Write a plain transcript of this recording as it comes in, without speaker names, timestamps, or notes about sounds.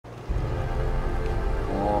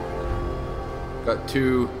Got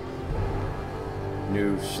 2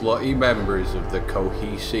 new slutty members of the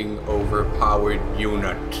cohesing, overpowered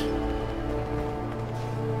unit.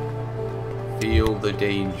 Feel the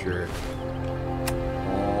danger.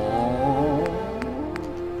 Aww.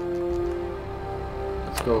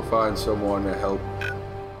 Let's go find someone to help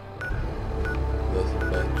this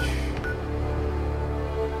bitch.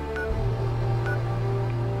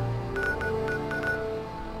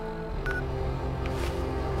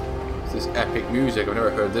 It's this epic music. I've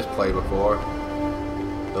never heard this play before.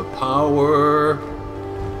 The power,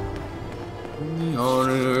 and the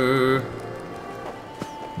honor,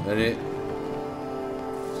 and it.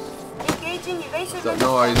 Engaging evasive. That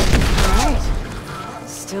noise. Alright.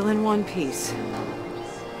 Still in one piece.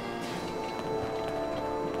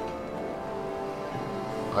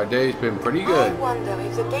 Our day's been pretty I good. wonder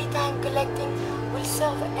if the data I'm collecting will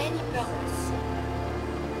serve any purpose.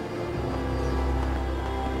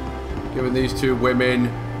 Giving these 2 women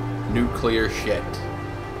nuclear shit.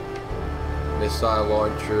 Missile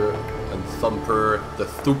launcher and thumper, the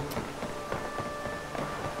thoop.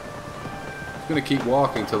 I'm gonna keep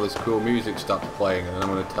walking till this cool music stops playing, and then I'm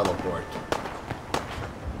gonna teleport.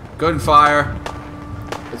 Gunfire!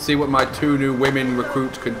 Let's see what my 2 new women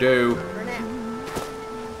recruits can do.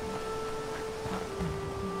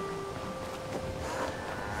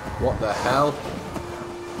 What the hell?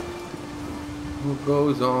 What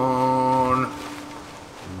goes on?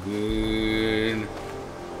 Good.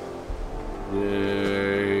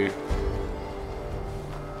 Yay.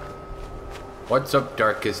 What's up,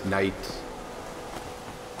 darkest night?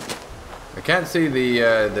 I can't see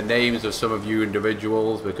the names of some of you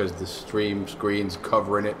individuals because the stream screen's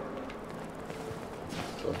covering it.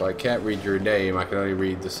 So if I can't read your name, I can only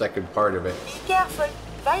read the second part of it. Be careful.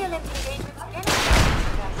 Violent engagements can.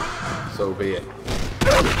 So be it.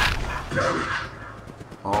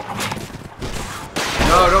 Oh.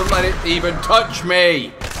 No, don't let it even touch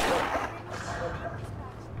me!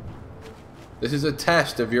 This is a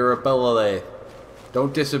test of your ability.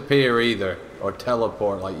 Don't disappear either, or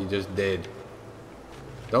teleport like you just did.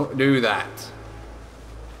 Don't do that.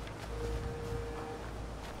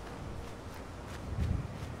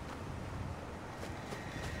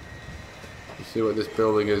 Let's see what this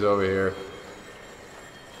building is over here.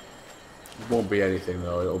 It won't be anything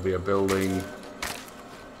though, it'll be a building.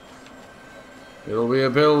 It'll be a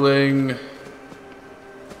building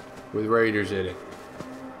with raiders in it.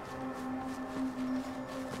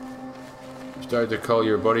 You started to call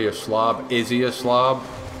your buddy a slob. Is he a slob?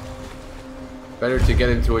 Better to get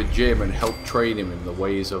into a gym and help train him in the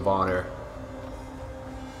ways of honor.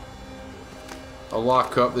 A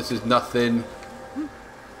lockup, this is nothing.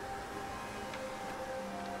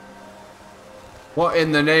 What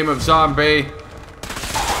in the name of zombie?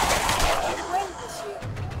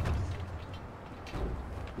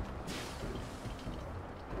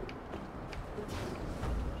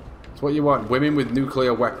 It's what you want, women with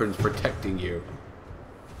nuclear weapons protecting you.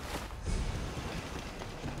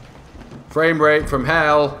 Frame rate from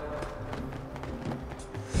hell.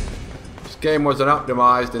 This game wasn't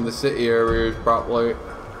optimized in the city areas properly.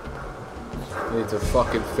 Need to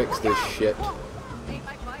fucking fix this shit.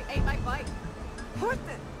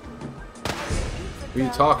 Who are you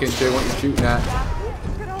talking to? What are you shooting at?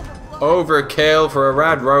 Overkill for a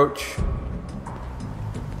rad roach.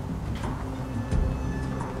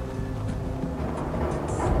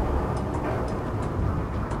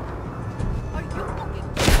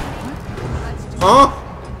 Huh?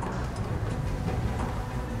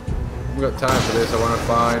 I've got time for this. I want to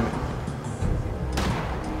find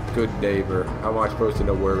good neighbor. How am I supposed to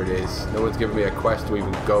know where it is? No one's giving me a quest to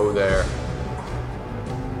even go there.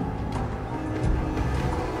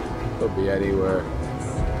 Could be anywhere.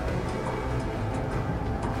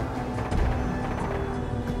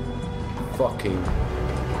 Fucking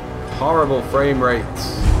horrible frame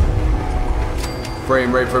rates.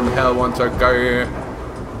 Frame rate from hell once again.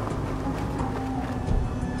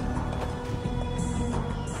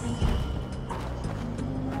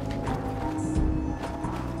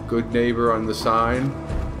 Good neighbor on the sign.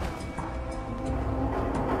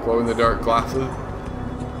 Glow in the dark glasses.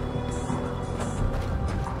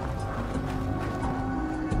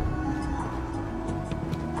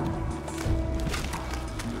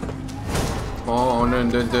 Oh, dun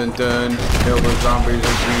dun dun dun. Kill the zombies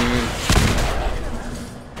again.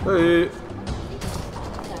 Hey.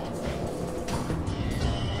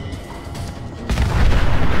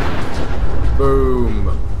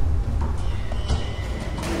 Boom.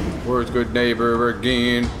 Where's good neighbor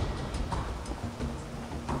again?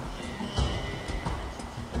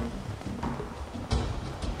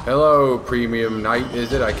 Hello, Premium Knight,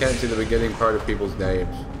 is it? I can't see the beginning part of people's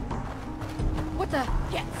names. What the?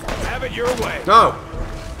 Yes. Have it your way. No!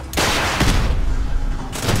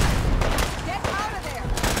 Get out of there.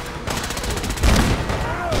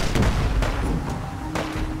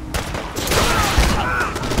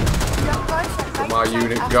 Let my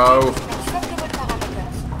unit go.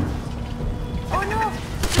 Oh no!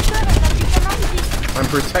 Super has not become active. I'm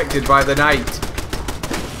protected by the knight.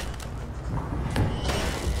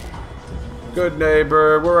 Good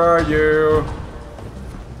neighbor, where are you?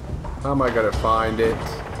 How am I gonna find it?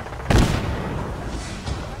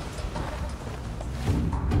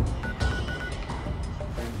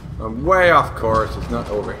 I'm way off course. It's not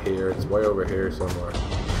over here. It's way over here somewhere.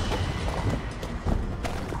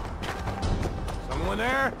 Someone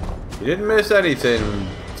there? You didn't miss anything.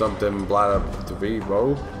 Something blah blah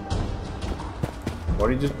vivo.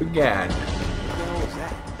 What he just began. What was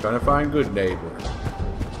that? Trying to find good neighbor.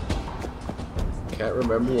 Can't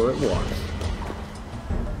remember where it was.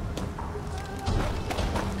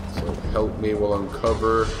 So help me, we'll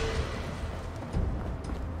uncover.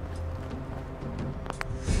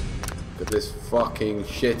 Look at this fucking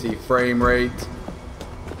shitty frame rate.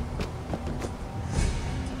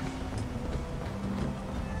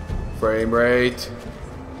 Frame rate.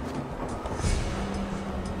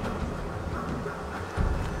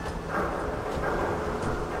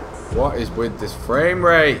 What is with this frame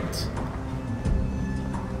rate?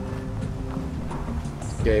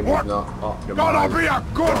 Game is not optimized. Gonna be a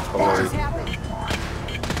good properly. fight.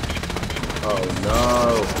 Oh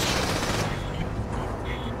no.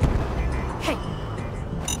 Hey.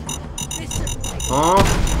 Huh?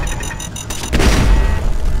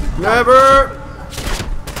 Never!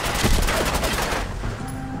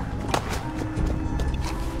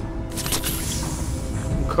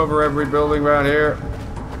 Cover every building around here.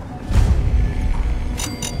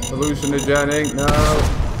 Hallucinogenic, no.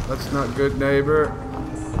 That's not good, neighbor.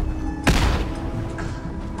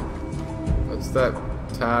 That's that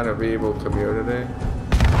town of evil community.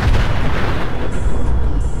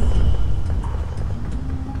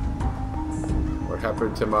 What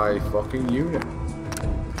happened to my fucking unit?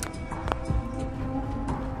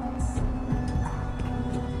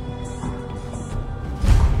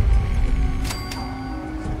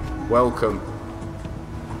 Welcome.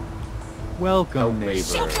 Welcome,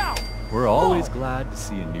 neighbor. We're always glad to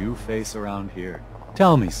see a new face around here.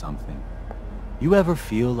 Tell me something. You ever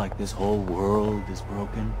feel like this whole world is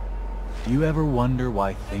broken? Do you ever wonder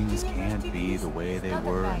why things can't be the way they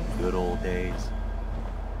were in good old days?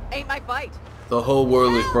 Ain't my fight. The whole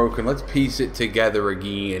world is broken. Let's piece it together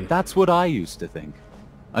again. That's what I used to think.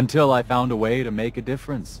 Until I found a way to make a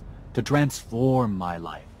difference. To transform my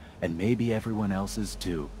life. And maybe everyone else's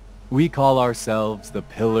too. We call ourselves the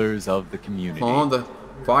Pillars of the Community. Oh, the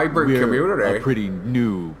vibrant We're community. a pretty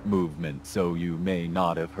new movement, so you may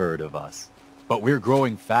not have heard of us. But we're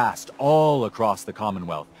growing fast all across the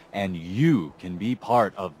Commonwealth, and you can be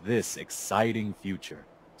part of this exciting future.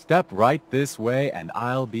 Step right this way, and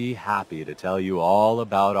I'll be happy to tell you all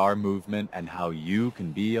about our movement and how you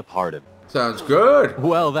can be a part of it. Sounds good.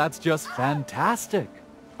 Well, that's just fantastic.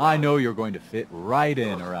 I know you're going to fit right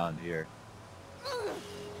in around here.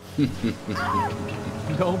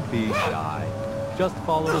 Don't be shy. Just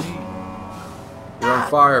follow me. You're on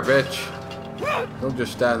fire, bitch. Don't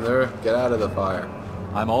just stand there. Get out of the fire.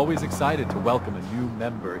 I'm always excited to welcome a new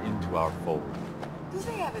member into our fold. Do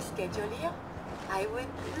they have a schedule here? I would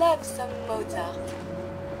love some Mozart.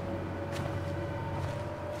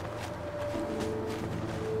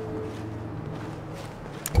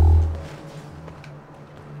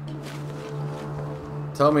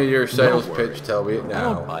 Tell me your sales Don't worry. pitch. Tell me it I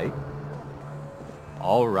now. don't bite.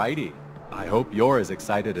 Alrighty. I hope you're as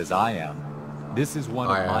excited as I am. This is one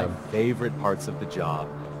I of my am. favorite parts of the job.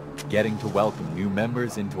 Getting to welcome new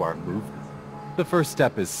members into our movement. The first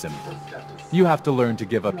step is simple. You have to learn to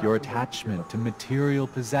give up your attachment to material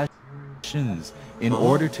possessions in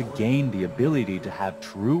order to gain the ability to have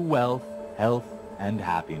true wealth, health, and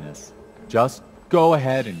happiness. Just go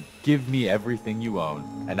ahead and give me everything you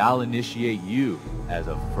own, and I'll initiate you as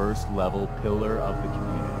a first-level pillar of the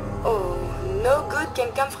community. Oh, no good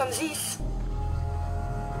can come from this.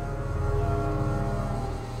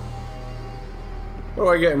 What do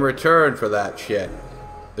I get in return for that shit?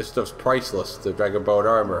 This stuff's priceless, the Dragon Bone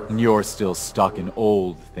armor. And you're still stuck in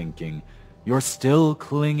old thinking. You're still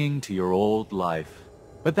clinging to your old life.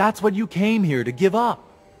 But that's what you came here to give up.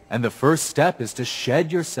 And the first step is to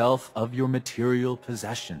shed yourself of your material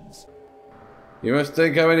possessions. You must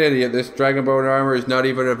think I'm an idiot. This Dragon Bone armor is not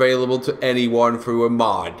even available to anyone through a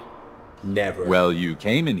mod. Never. Well, you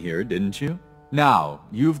came in here, didn't you? Now,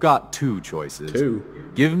 you've got two choices. Two?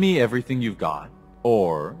 Give me everything you've got,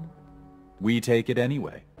 or we take it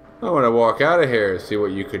anyway. I want to walk out of here and see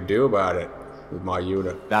what you could do about it with my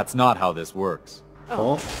unit. That's not how this works.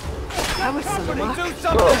 Oh. That was some luck. Do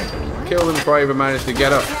something! Kill them before I even managed to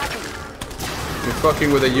get up. You're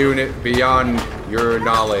fucking with a unit beyond your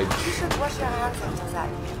knowledge. You should wash your hands after that.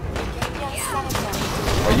 It can be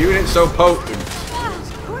unsanitary. A unit so potent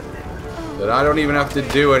that I don't even have to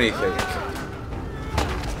do anything.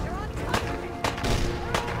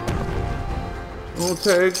 I'll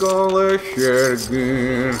take all this shit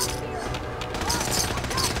again.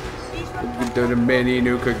 We can do the mini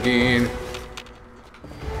nuke again.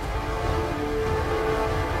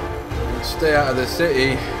 Stay out of the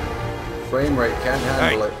city. Frame rate can't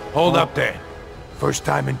handle it. Hold up there. First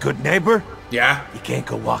time in Good Neighbor? Yeah? You can't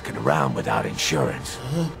go walking around without insurance.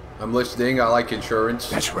 I'm listening. I like insurance.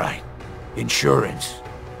 That's right. Insurance.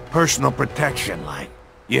 Personal protection, like.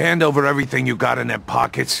 You hand over everything you got in them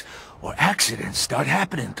pockets, or accidents start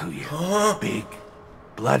happening to you. Big,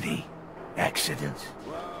 bloody accidents.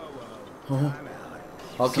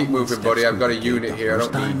 I'll keep moving, buddy. I've got a unit here. I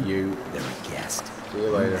don't need you. They're a guest. See you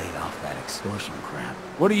later. Laid off that extortion crap.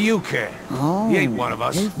 What do you care? Oh, He ain't one of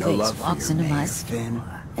us. Your No face love for walks your into my mayor, skin,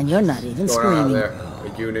 and you're not even What's going on screaming.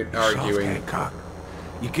 there? A unit arguing. Hancock.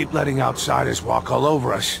 You keep letting outsiders walk all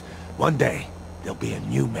over us. One day, there'll be a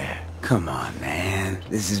new man. Come on, man.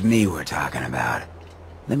 This is me we're talking about.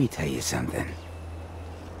 Let me tell you something.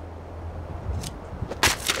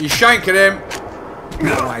 You shanking him.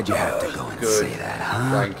 Why'd you have to go and Good. say that, huh?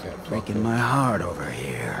 Thank you. Breaking my heart over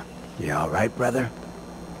here. You all right, brother?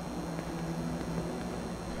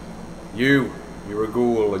 You're a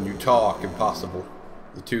ghoul and you talk impossible.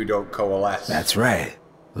 The two don't coalesce. That's right.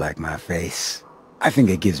 Like my face. I think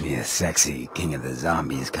it gives me a sexy King of the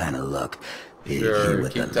Zombies kind of look. Big Sure, here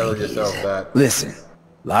with keep the telling ladies. yourself that. Listen,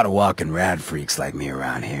 a lot of walking rad freaks like me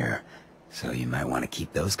around here. So you might want to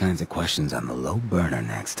keep those kinds of questions on the low burner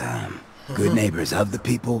next time. Good neighbors of the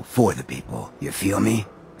people, for the people. You feel me?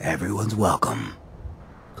 Everyone's welcome.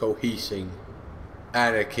 Cohesing.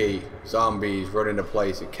 Anarchy. Zombies running a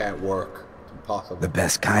place. It can't work. It's impossible. The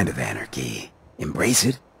best kind of anarchy. Embrace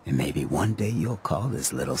it, and maybe one day you'll call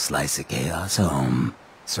this little slice of chaos home.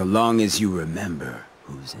 So long as you remember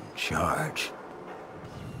who's in charge.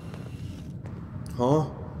 Huh?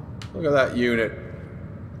 Look at that unit.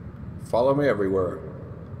 Follow me everywhere.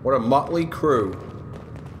 What a motley crew.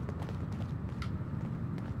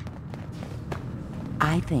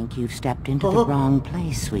 I think you've stepped into the wrong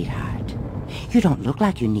place, sweetheart. You don't look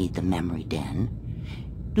like you need the memory den.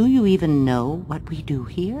 Do you even know what we do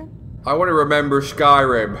here? I want to remember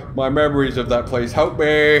Skyrim. My memories of that place. Help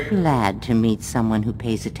me. Glad to meet someone who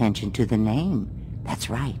pays attention to the name. That's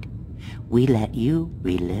right. We let you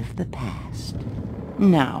relive the past.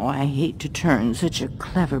 Now, I hate to turn such a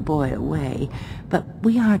clever boy away, but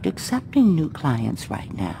we aren't accepting new clients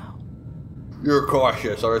right now. You're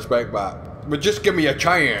cautious. I respect that. But just give me a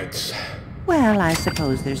chance. Well, I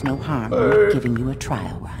suppose there's no harm in giving you a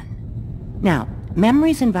trial run. Now,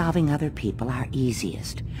 memories involving other people are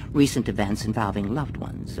easiest. Recent events involving loved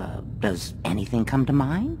ones. Does anything come to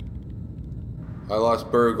mind? I lost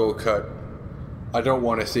Burglecut. I don't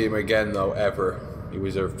want to see him again, though, ever. He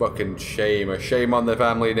was a fucking shame. A shame on the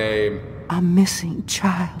family name. A missing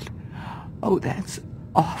child. Oh, that's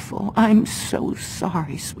awful. I'm so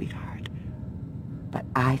sorry, sweetheart. But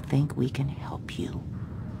I think we can help you.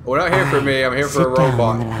 We're not here for me. I'm here for a Sit down in the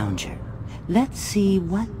robot. lounger. Let's see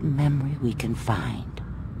what memory we can find.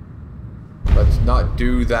 Let's not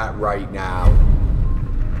do that right now.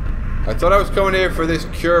 I thought I was coming here for this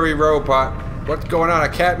Quarry robot. What's going on? I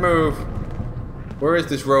can't move. Where is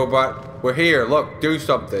this robot? We're here. Look, do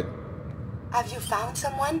something. Have you found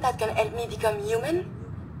someone that can help me become human?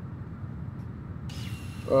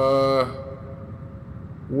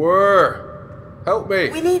 Where? Help me.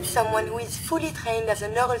 We need someone who is fully trained as a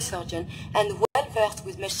neurosurgeon and well-versed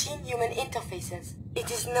with machine-human interfaces. It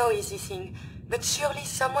is no easy thing, but surely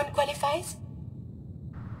someone qualifies?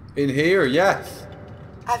 In here, yes.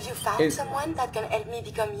 Have you found someone that can help me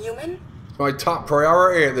become human? It's my top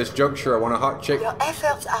priority at this juncture. I want a hot chick. Your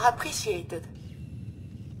efforts are appreciated.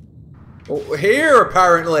 Oh, here,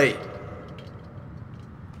 apparently.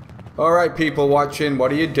 Alright, people watching, what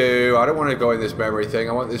do? I don't want to go in this memory thing.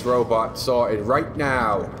 I want this robot sorted right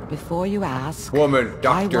now. Before you ask, Woman, I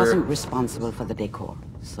doctor. wasn't responsible for the decor,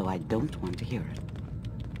 so I don't want to hear it.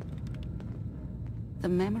 The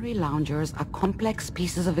memory loungers are complex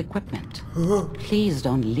pieces of equipment. Please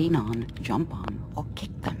don't lean on, jump on, or kick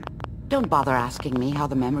them. Don't bother asking me how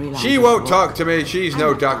the memory loungers She won't work. talk to me. She's no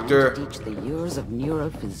I'm not trying doctor. to teach the yours years of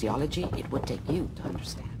neurophysiology, it would take you to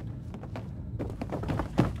understand.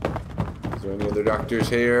 Is there any other doctors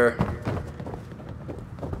here?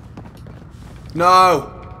 No!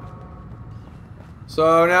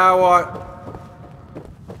 So now what?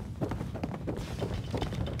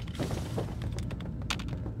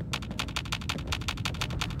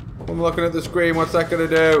 I'm looking at the screen, what's that gonna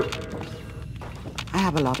do? I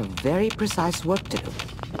have a lot of very precise work to do.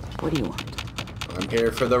 What do you want? I'm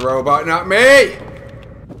here for the robot, not me!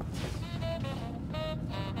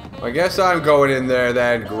 I guess I'm going in there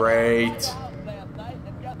then, great.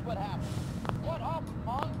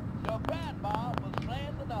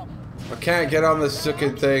 I can't get on the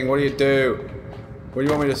sucking thing, what do you do? Where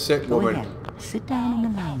do you want me to sit, Go woman? ahead. Sit down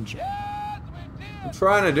in the lounger. I'm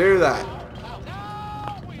trying to do that.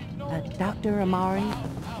 Dr. Amari,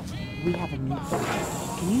 we have a need.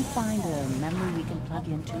 Can you find a memory we can plug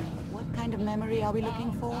into? What kind of memory are we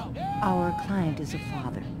looking for? Our client is a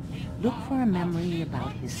father. Look for a memory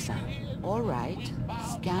about his son. All right.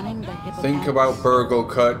 Scanning the hippocampus. Think about Burgle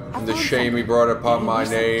Cut and the shame he brought upon my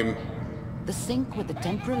name. The sync with the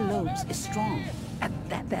temporal lobes is strong.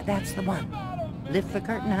 That's the one. Lift the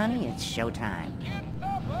curtain, honey. It's showtime.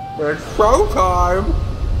 It's showtime!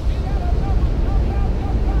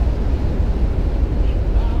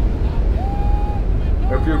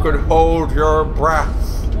 If you could hold your breath.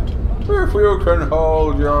 If you can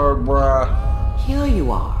hold your breath. Here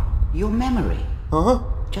you are. Your memory. Huh?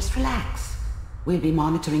 Just relax. We'll be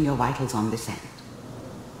monitoring your vitals on this end.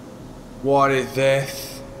 What is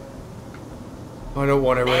this? I don't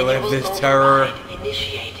want to relive this terror.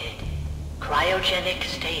 Initiated. Cryogenic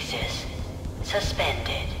stasis.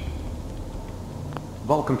 Suspended.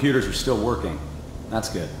 Vault computers are still working. That's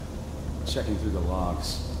good. Checking through the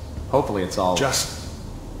logs. Hopefully it's all... Just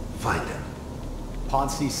find him. Pod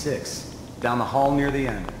C6. Down the hall near the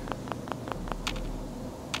end.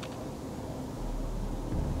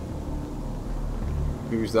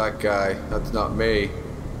 Who's that guy? That's not me.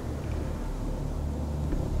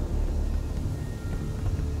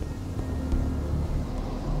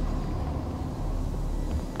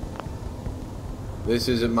 This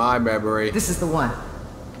isn't my memory. This is the one.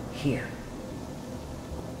 Here.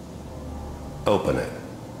 Open it.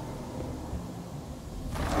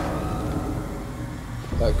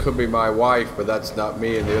 That could be my wife, but that's not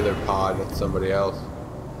me in the other pod. That's somebody else.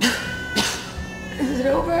 Is it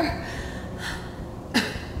over?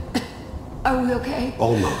 Are we okay?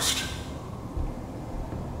 Almost.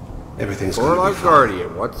 Everything's Or gonna like be fine.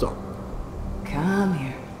 Guardian, what's up? Come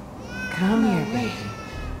here. Come here, baby.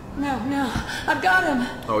 No, I've got him.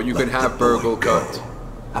 Oh, you can have Burgle Cut.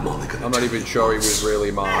 I'm only gonna I'm not even sure he was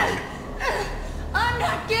really mine. I'm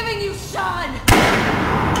not giving you Sean.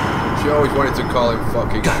 She always wanted to call him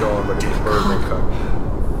fucking Sean, but it was Burgle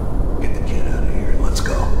Cut. Get the kid out of here and let's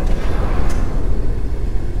go.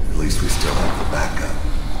 At least we still have the backup.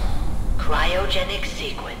 Cryogenic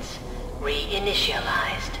sequence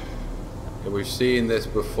reinitialized. Yeah, we've seen this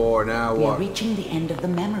before, now We are what? reaching the end of the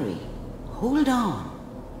memory. Hold on.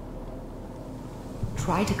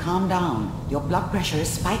 Try to calm down. Your blood pressure is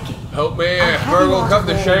spiking. Help me! I'll have you Burgle out Cut, of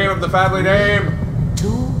the there. shame of the family name! 2,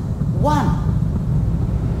 1.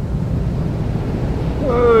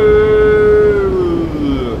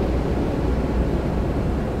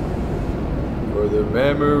 For the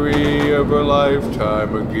memory of a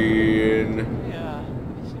lifetime again.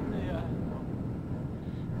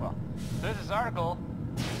 Well, there's this article,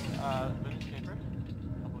 the newspaper,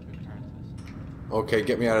 a couple of good occurrences. Okay,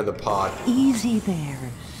 get me out of the pod. Easy there,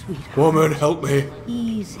 sweetheart. Woman, help me.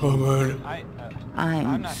 Easy. Woman.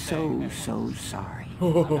 I'm so sorry.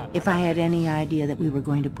 If I had any idea that we were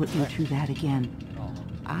going to put you through that again,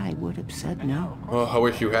 I would have said no. Oh, I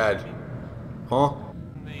wish you had. Huh?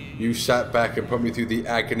 You sat back and put me through the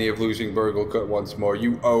agony of losing Burgle Cut once more.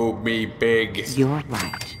 You owe me big. You're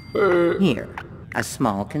right. Here, a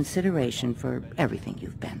small consideration for everything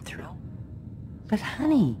you've been through. But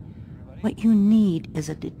honey, what you need is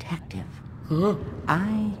a detective. Huh?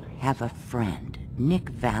 I have a friend, Nick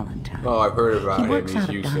Valentine. Oh, I've heard about He him. works He's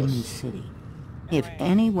out of Diamond useless. City. If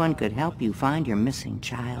anyone could help you find your missing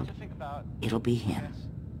child, it'll be him.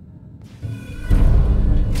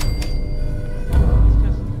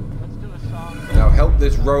 Now help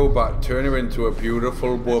this robot turn her into a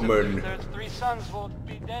beautiful woman.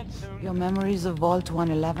 Your memories of Vault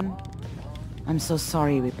 111? I'm so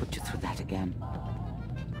sorry we put you through that again.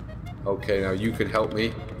 Okay, now you can help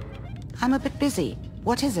me. I'm a bit busy.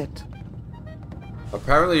 What is it?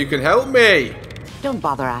 Apparently you can help me! Don't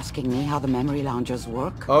bother asking me how the memory loungers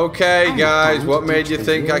work. Okay, I'm guys, trying what to made teach you the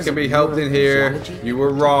think I years can of be helped in here? neurophysiology. You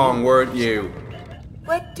were wrong, weren't you?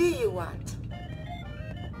 What do you want?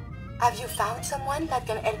 Have you found someone that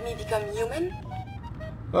can help me become human?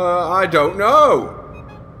 I don't know.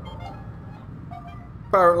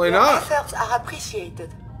 Apparently Your not. efforts are appreciated.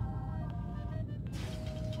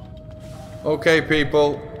 Okay,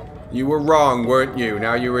 people. You were wrong, weren't you?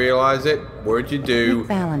 Now you realize it? What'd you do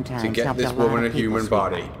to get this woman a human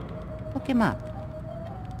body? Look him up.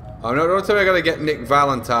 Oh no, don't tell me I gotta get Nick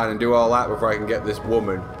Valentine and do all that before I can get this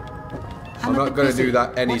woman. I'm not gonna do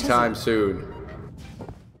that anytime soon.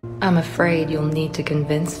 I'm afraid you'll need to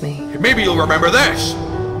convince me. Maybe you'll remember this!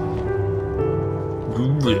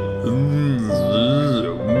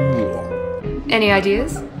 Any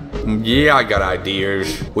ideas? Yeah, I got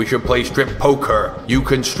ideas. We should play strip poker. You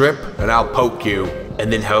can strip, and I'll poke you.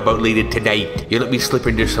 And then how about later tonight? You let me slip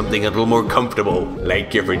into something a little more comfortable,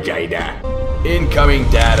 like your vagina. Incoming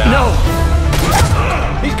data. No!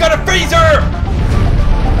 He's got a freezer!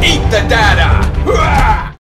 Eat the data!